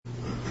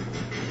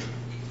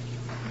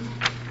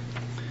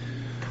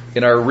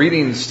In our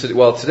readings,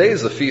 today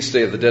is the feast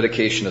day of the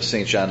dedication of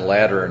St. John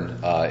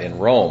Lateran in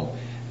Rome.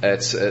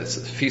 It's the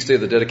feast day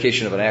of the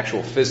dedication of an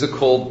actual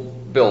physical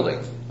building,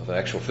 of an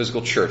actual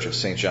physical church of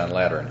St. John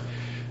Lateran,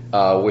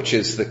 which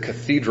is the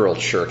Cathedral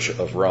Church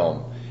of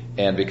Rome.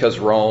 And because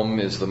Rome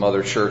is the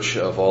mother church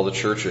of all the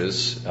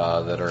churches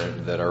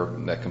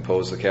that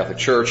compose the Catholic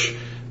Church,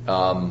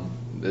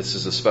 this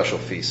is a special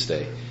feast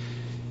day.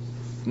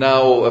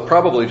 Now,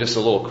 probably just a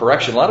little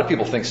correction. A lot of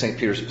people think St.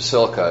 Peter's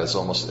Basilica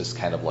is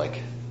kind of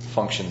like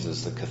functions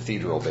as the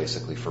cathedral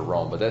basically for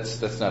Rome, but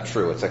that's not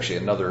true. It's actually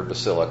another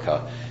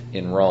basilica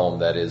in Rome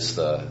that is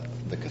the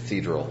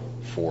cathedral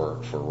for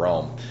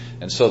Rome.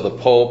 And so the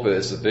Pope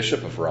is the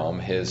Bishop of Rome.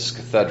 His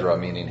cathedra,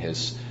 meaning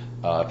his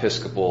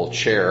episcopal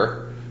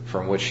chair,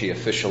 from which he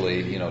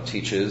officially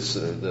teaches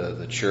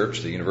the church,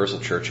 the universal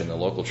church and the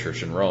local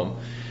church in Rome,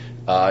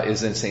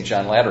 is in St.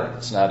 John Lateran.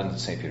 It's not in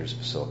St. Peter's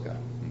Basilica.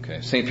 Okay.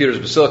 St. Peter's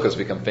Basilica has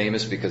become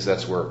famous because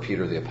that's where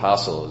Peter the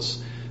Apostle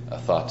is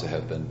thought to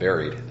have been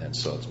buried, and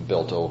so it's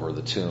built over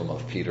the tomb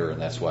of Peter,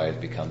 and that's why it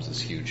becomes this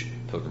huge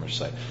pilgrimage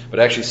site. But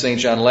actually, St.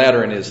 John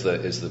Lateran is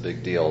the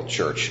big deal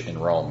church in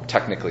Rome,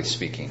 technically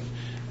speaking.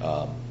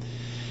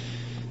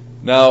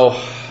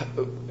 Now,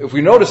 if we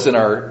notice in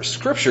our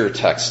scripture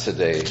text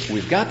today,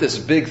 we've got this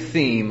big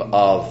theme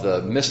of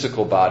the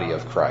mystical body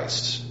of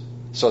Christ.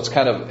 So it's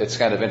kind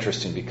of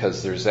interesting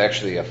because there's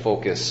actually a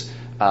focus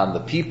on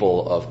the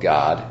people of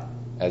God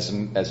as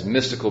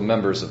mystical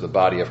members of the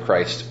body of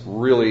Christ,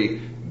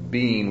 really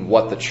being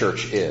what the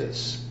church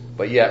is.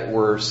 But yet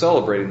we're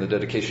celebrating the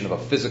dedication of a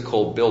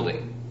physical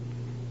building.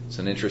 It's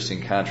an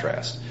interesting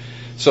contrast.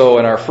 So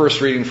in our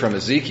first reading from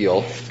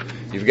Ezekiel,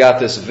 you've got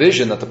this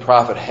vision that the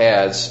prophet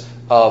has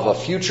of a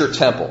future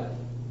temple.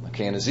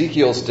 Okay, in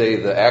Ezekiel's day,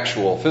 the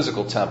actual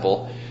physical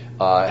temple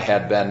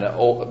had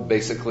been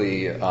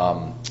basically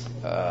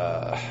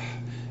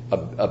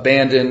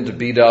abandoned,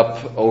 beat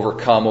up,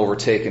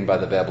 overtaken by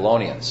the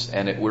Babylonians,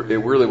 and it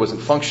really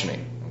wasn't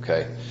functioning.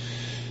 Okay,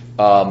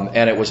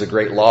 and it was a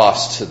great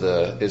loss to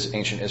the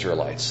ancient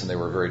Israelites, and they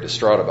were very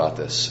distraught about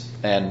this.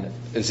 And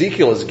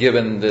Ezekiel is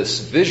given this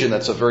vision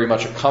that's a very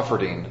much a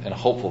comforting and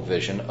hopeful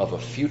vision of a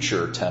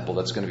future temple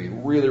that's going to be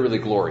really, really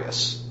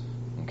glorious.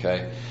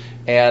 Okay,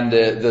 and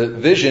the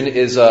vision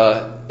is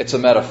it's a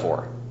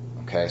metaphor.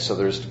 Okay, so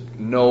there's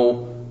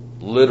no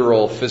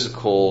literal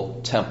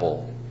physical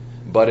temple,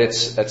 but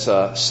it's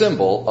a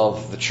symbol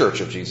of the Church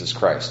of Jesus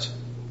Christ.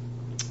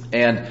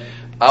 And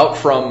out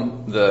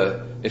from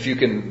if you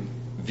can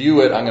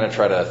view it, I'm going to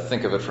try to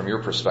think of it from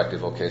your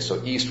perspective. Okay,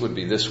 so east would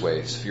be this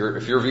way. So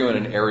if you're viewing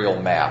an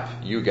aerial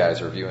map, you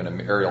guys are viewing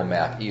an aerial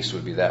map. East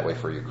would be that way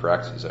for you,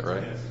 correct? Is that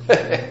right?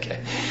 Yes.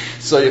 Okay.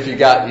 So if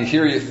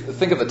you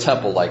think of the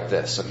temple like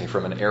this. Okay,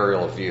 from an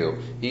aerial view,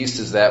 east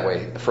is that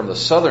way. From the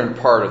southern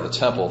part of the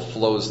temple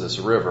flows this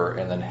river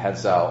and then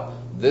heads out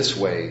this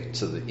way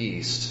to the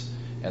east,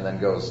 and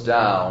then goes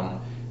down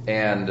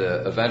and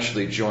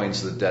eventually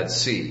joins the Dead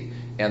Sea.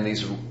 And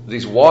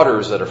these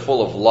waters that are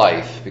full of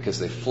life, because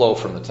they flow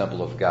from the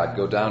temple of God,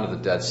 go down to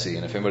the Dead Sea.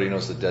 And if anybody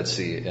knows the Dead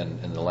Sea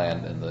in the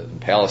land in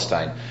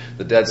Palestine,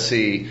 the Dead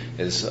Sea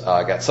is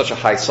got such a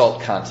high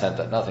salt content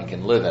that nothing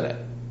can live in it.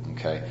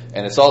 Okay,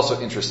 and it's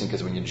also interesting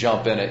because when you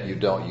jump in it,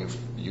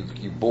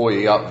 you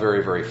buoy up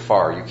very, very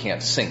far. You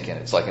can't sink in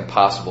it. It's like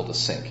impossible to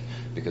sink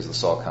because of the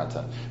salt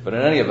content. But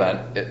in any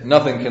event,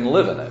 nothing can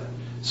live in it.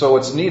 So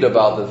what's neat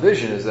about the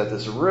vision is that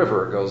this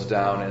river goes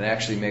down and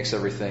actually makes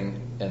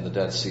everything in the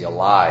Dead Sea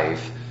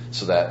alive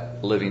so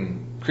that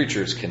living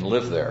creatures can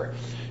live there.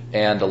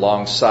 And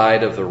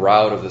alongside of the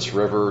route of this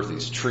river,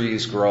 these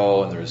trees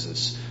grow, and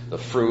there's the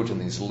fruit,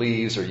 and these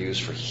leaves are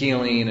used for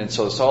healing. And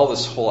so it's all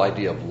this whole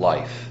idea of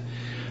life.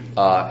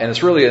 And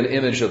it's really an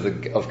image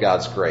of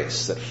God's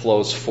grace that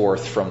flows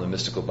forth from the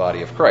mystical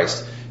body of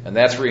Christ. And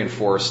that's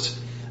reinforced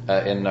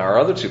in our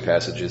other two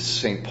passages.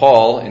 St.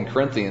 Paul in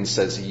Corinthians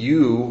says,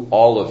 you,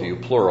 all of you,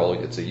 plural,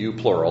 it's a you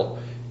plural,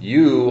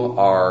 you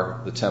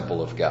are the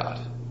temple of God.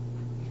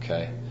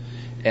 Okay?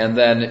 And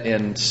then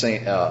in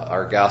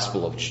our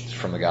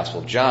from the Gospel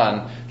of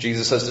John,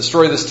 Jesus says,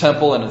 destroy this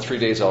temple and in 3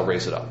 days I'll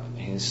raise it up.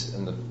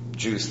 And the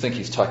Jews think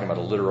he's talking about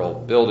a literal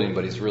building,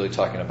 but he's really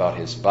talking about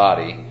his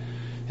body,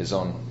 his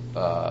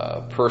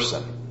own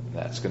person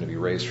that's going to be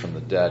raised from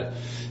the dead.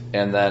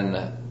 And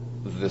then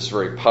this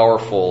very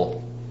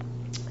powerful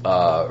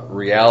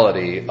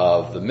reality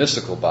of the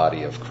mystical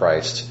body of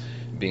Christ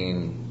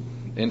being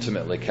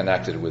intimately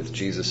connected with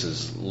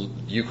Jesus'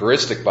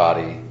 Eucharistic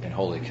body in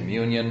Holy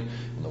Communion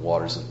and the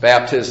waters of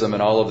baptism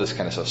and all of this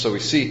kind of stuff. So we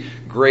see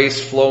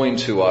grace flowing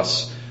to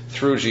us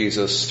through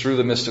Jesus, through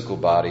the mystical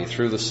body,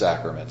 through the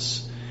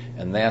sacraments.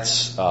 And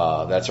that's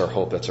our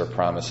hope, that's our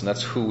promise, and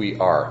that's who we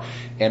are.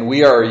 And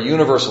we are a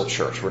universal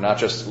church. We're not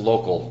just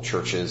local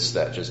churches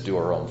that just do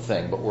our own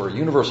thing, but we're a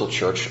universal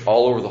church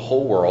all over the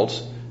whole world.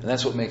 And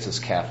that's what makes us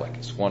Catholic.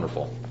 It's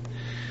wonderful.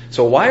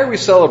 So why are we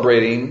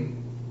celebrating,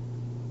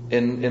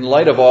 in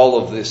light of all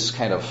of this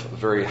kind of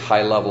very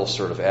high level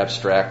sort of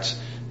abstract,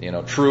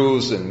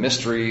 truths and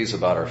mysteries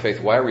about our faith,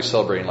 why are we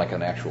celebrating like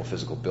an actual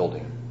physical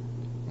building?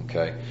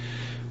 Okay.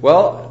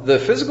 Well, the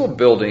physical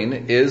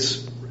building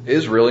is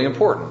really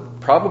important.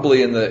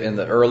 Probably in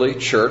the early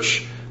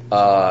church,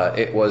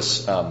 it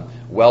was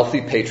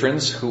wealthy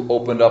patrons who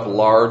opened up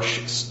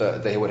large.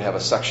 They would have a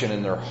section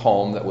in their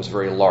home that was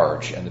very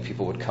large, and the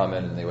people would come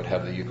in and they would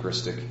have the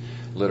Eucharistic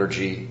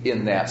liturgy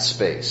in that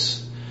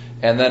space.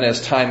 And then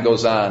as time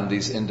goes on,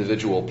 these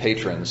individual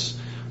patrons,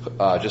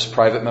 just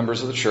private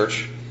members of the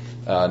church,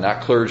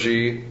 not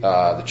clergy.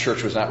 The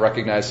church was not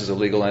recognized as a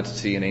legal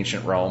entity in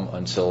ancient Rome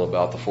until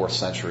about the 4th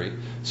century.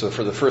 So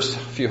for the first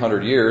few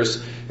hundred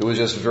years, it was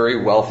just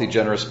very wealthy,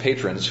 generous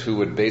patrons who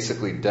would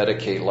basically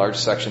dedicate large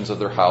sections of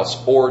their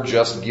house or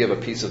just give a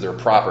piece of their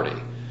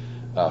property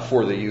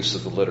for the use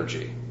of the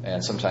liturgy.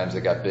 And sometimes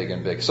they got big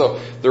and big. So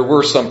there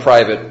were some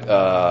private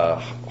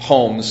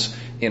homes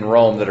in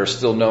Rome that are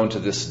still known to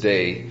this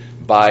day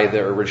by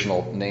their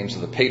original names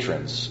of the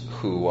patrons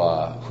who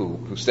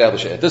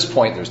established it. At this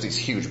point, there's these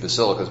huge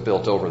basilicas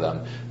built over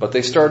them, but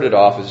they started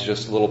off as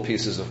just little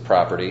pieces of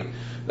property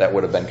that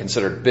would have been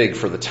considered big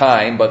for the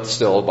time, but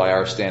still, by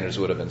our standards,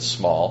 would have been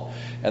small.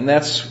 And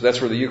that's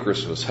where the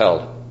Eucharist was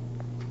held.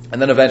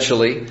 And then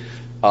eventually,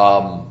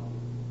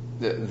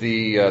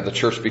 the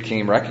church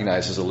became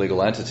recognized as a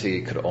legal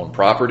entity, could own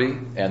property,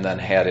 and then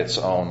had its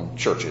own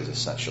churches,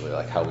 essentially,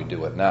 like how we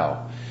do it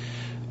now.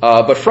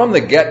 But from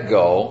the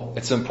get-go,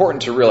 it's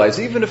important to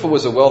realize, even if it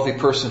was a wealthy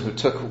person who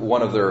took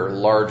one of their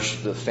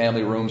the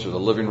family rooms or the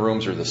living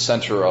rooms or the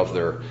center of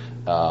their,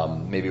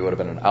 maybe it would have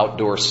been an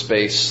outdoor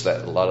space,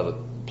 that a lot of the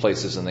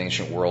places in the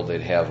ancient world,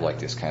 they'd have like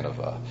this kind of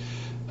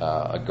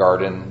a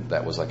garden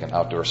that was like an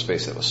outdoor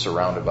space that was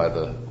surrounded by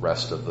the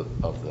rest of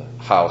the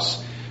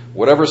house.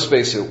 Whatever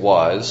space it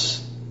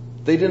was,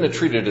 they didn't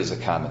treat it as a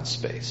common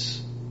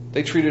space.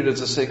 They treated it as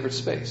a sacred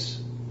space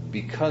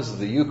because of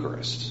the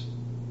Eucharist.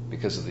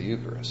 Because of the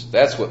Eucharist.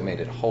 That's what made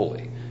it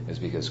holy, is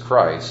because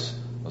Christ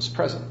was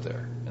present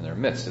there in their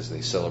midst as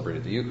they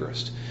celebrated the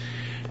Eucharist.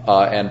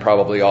 And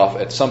probably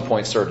at some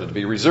point started to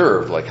be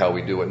reserved, like how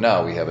we do it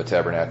now. We have a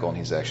tabernacle and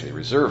he's actually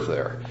reserved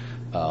there.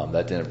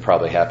 That didn't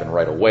probably happen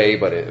right away,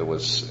 but it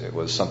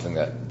was something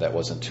that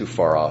wasn't too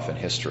far off in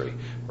history,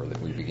 where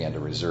that we began to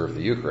reserve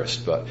the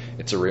Eucharist. But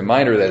it's a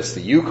reminder that it's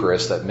the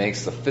Eucharist that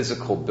makes the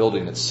physical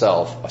building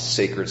itself a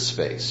sacred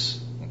space.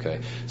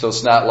 Okay, so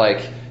it's not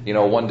like,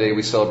 one day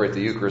we celebrate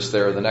the Eucharist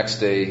there, the next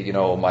day,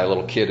 my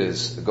little kid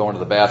is going to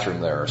the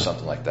bathroom there or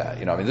something like that.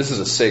 This is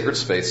a sacred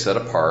space set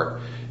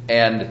apart,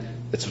 and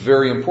it's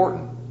very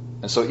important.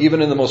 And so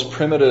even in the most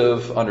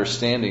primitive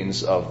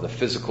understandings of the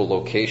physical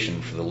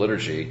location for the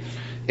liturgy,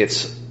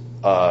 it's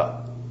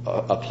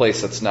a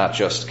place that's not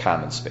just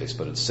common space,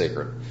 but it's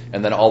sacred.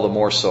 And then all the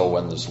more so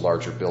when there's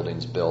larger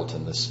buildings built,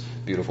 and this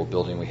beautiful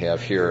building we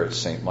have here at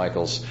St.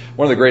 Michael's.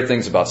 One of the great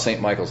things about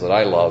St. Michael's that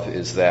I love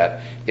is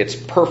that it's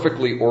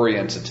perfectly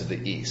oriented to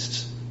the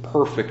east.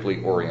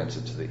 Perfectly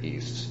oriented to the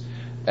east.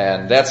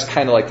 And that's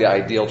kind of like the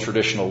ideal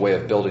traditional way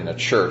of building a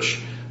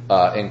church.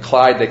 In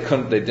Clyde,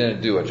 they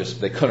didn't do it,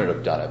 they couldn't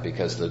have done it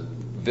because the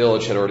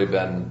village had already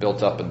been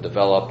built up and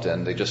developed,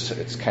 and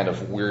it's kind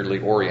of weirdly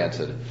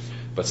oriented.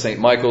 But St.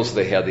 Michael's,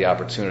 they had the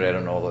opportunity, I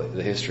don't know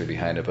the history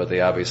behind it, but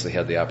they obviously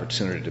had the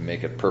opportunity to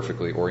make it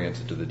perfectly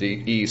oriented to the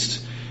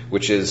east,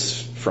 which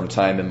is, from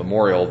time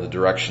immemorial, the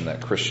direction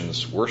that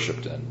Christians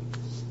worshipped in.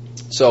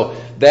 So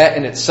that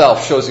in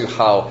itself shows you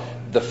how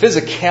the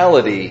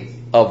physicality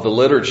of the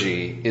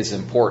liturgy is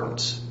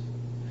important.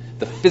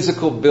 The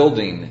physical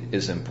building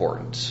is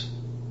important.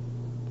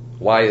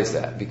 Why is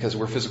that? Because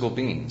we're physical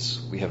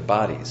beings. We have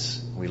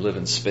bodies. We live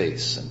in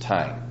space and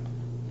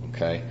time.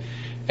 Okay?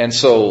 And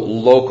so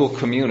local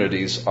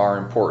communities are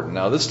important.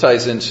 Now this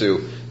ties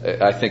into,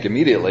 I think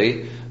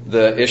immediately,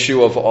 the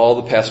issue of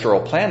all the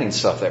pastoral planning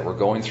stuff that we're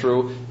going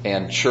through,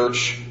 and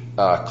church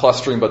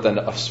clustering, but then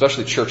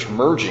especially church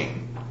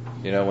merging.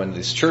 When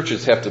these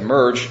churches have to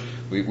merge,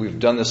 we've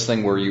done this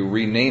thing where you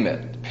rename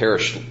it.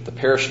 The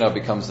parish now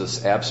becomes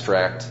this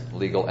abstract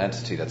legal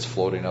entity that's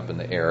floating up in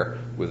the air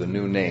with a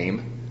new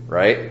name,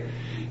 right?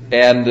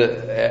 And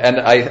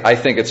I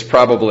think it's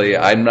probably,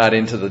 I'm not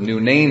into the new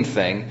name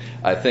thing.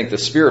 I think the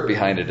spirit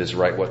behind it is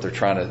right. What we're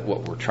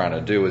trying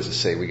to do is to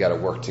say we got to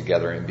work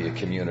together and be a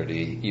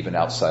community, even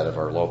outside of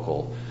our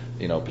local,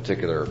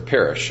 particular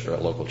parish or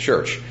local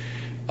church.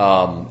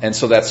 And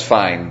so that's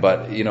fine.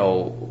 But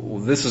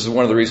this is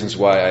one of the reasons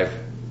why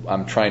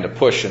I'm trying to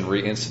push and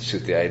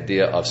reinstitute the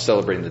idea of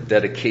celebrating the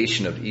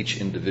dedication of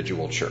each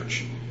individual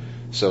church.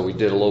 So we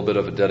did a little bit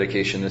of a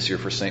dedication this year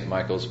for St.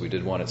 Michael's. We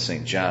did one at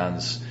St.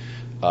 John's.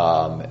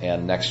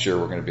 And next year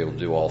we're going to be able to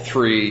do all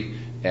three.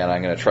 And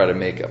I'm going to try to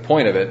make a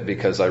point of it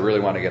because I really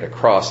want to get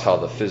across how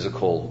the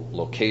physical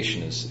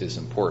location is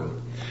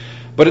important.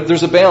 But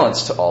there's a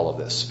balance to all of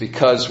this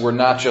because we're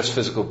not just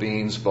physical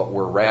beings, but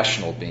we're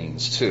rational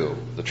beings too.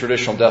 The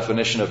traditional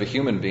definition of a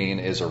human being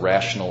is a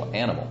rational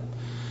animal.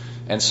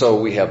 And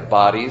so we have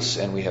bodies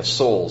and we have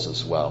souls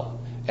as well.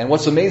 And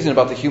what's amazing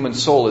about the human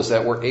soul is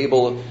that we're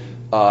able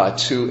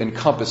to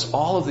encompass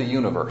all of the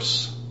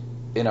universe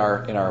in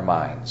our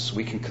minds.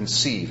 We can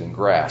conceive and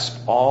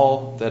grasp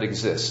all that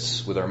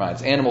exists with our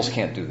minds. Animals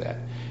can't do that.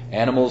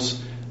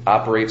 Animals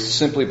operates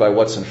simply by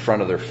what's in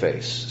front of their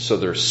face. So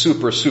they're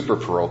super, super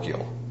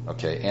parochial.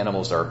 Okay,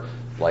 animals are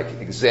like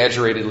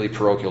exaggeratedly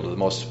parochial to the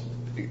most,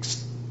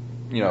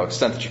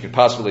 extent that you could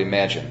possibly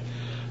imagine.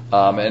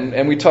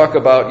 And we talk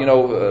about,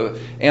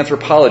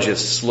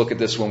 anthropologists look at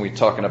this when we're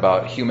talking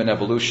about human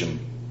evolution.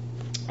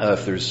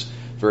 If there's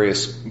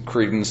various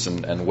credence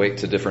and weight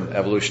to different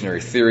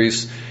evolutionary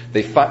theories,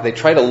 they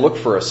try to look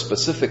for a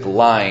specific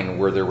line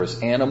where there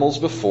was animals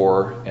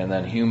before and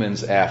then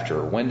humans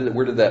after.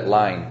 Where did that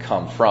line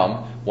come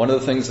from? One of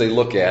the things they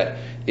look at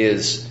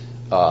is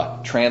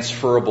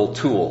transferable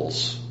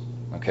tools.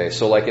 Okay,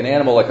 so like an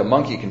animal, like a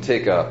monkey, can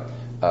take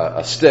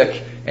a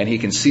stick and he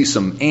can see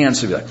some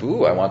ants and be like,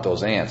 ooh, I want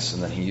those ants.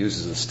 And then he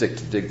uses the stick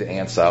to dig the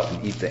ants out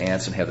and eat the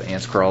ants and have the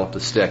ants crawl up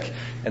the stick.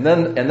 And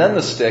then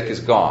the stick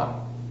is gone.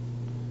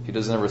 He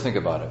doesn't ever think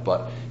about it.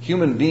 But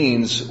human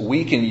beings,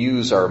 we can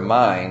use our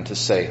mind to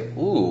say,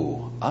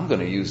 ooh, I'm going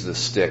to use this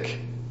stick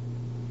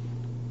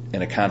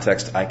in a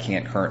context I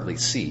can't currently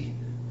see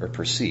or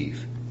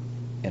perceive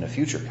in a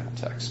future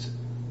context.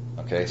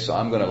 Okay, so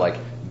I'm going to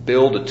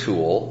build a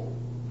tool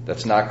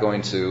that's not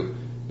going to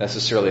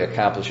necessarily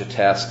accomplish a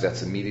task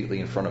that's immediately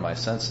in front of my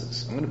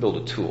senses. I'm going to build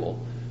a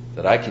tool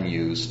that I can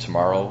use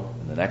tomorrow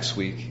and the next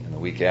week and the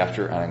week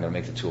after, and I'm going to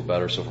make the tool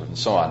better, so forth and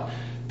so on.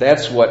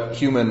 That's what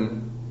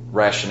human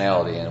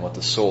rationality and what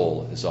the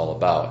soul is all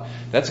about.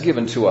 That's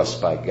given to us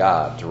by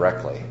God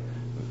directly.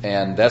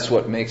 And that's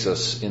what makes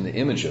us in the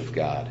image of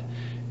God.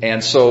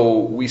 And so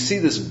we see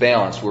this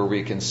balance where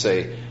we can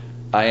say,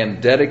 I am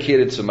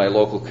dedicated to my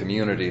local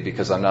community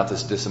because I'm not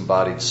this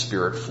disembodied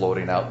spirit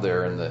floating out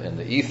there in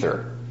the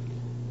ether.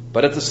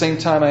 But at the same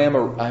time,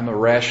 I'm a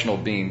rational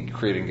being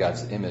creating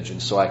God's image,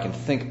 and so I can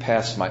think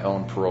past my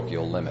own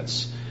parochial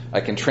limits.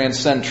 I can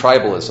transcend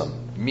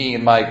tribalism, me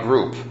and my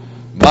group,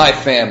 my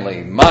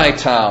family, my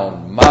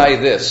town, my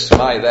this,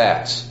 my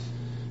that,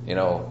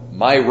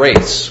 my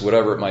race,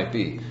 whatever it might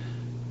be.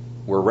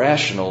 We're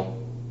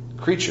rational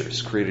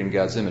creatures creating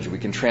God's image. We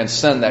can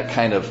transcend that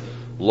kind of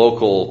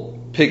local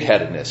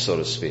pig-headedness, so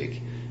to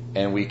speak,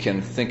 and we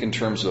can think in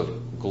terms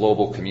of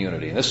global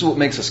community. And this is what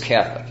makes us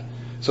Catholic.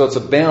 So it's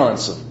a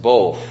balance of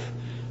both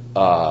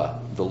the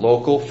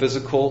local,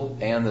 physical,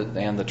 and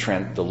the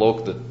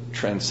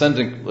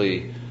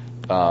transcendently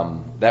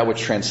that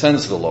which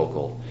transcends the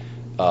local,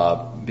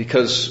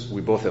 because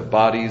we both have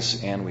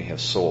bodies and we have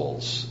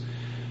souls.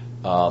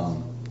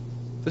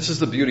 This is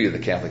the beauty of the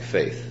Catholic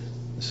faith.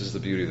 This is the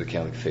beauty of the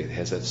Catholic faith. It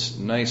has that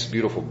nice,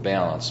 beautiful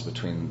balance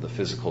between the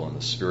physical and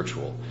the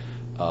spiritual.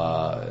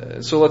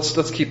 So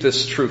let's keep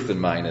this truth in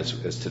mind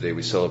as today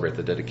we celebrate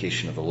the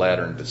dedication of the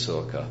Lateran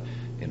Basilica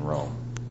in Rome.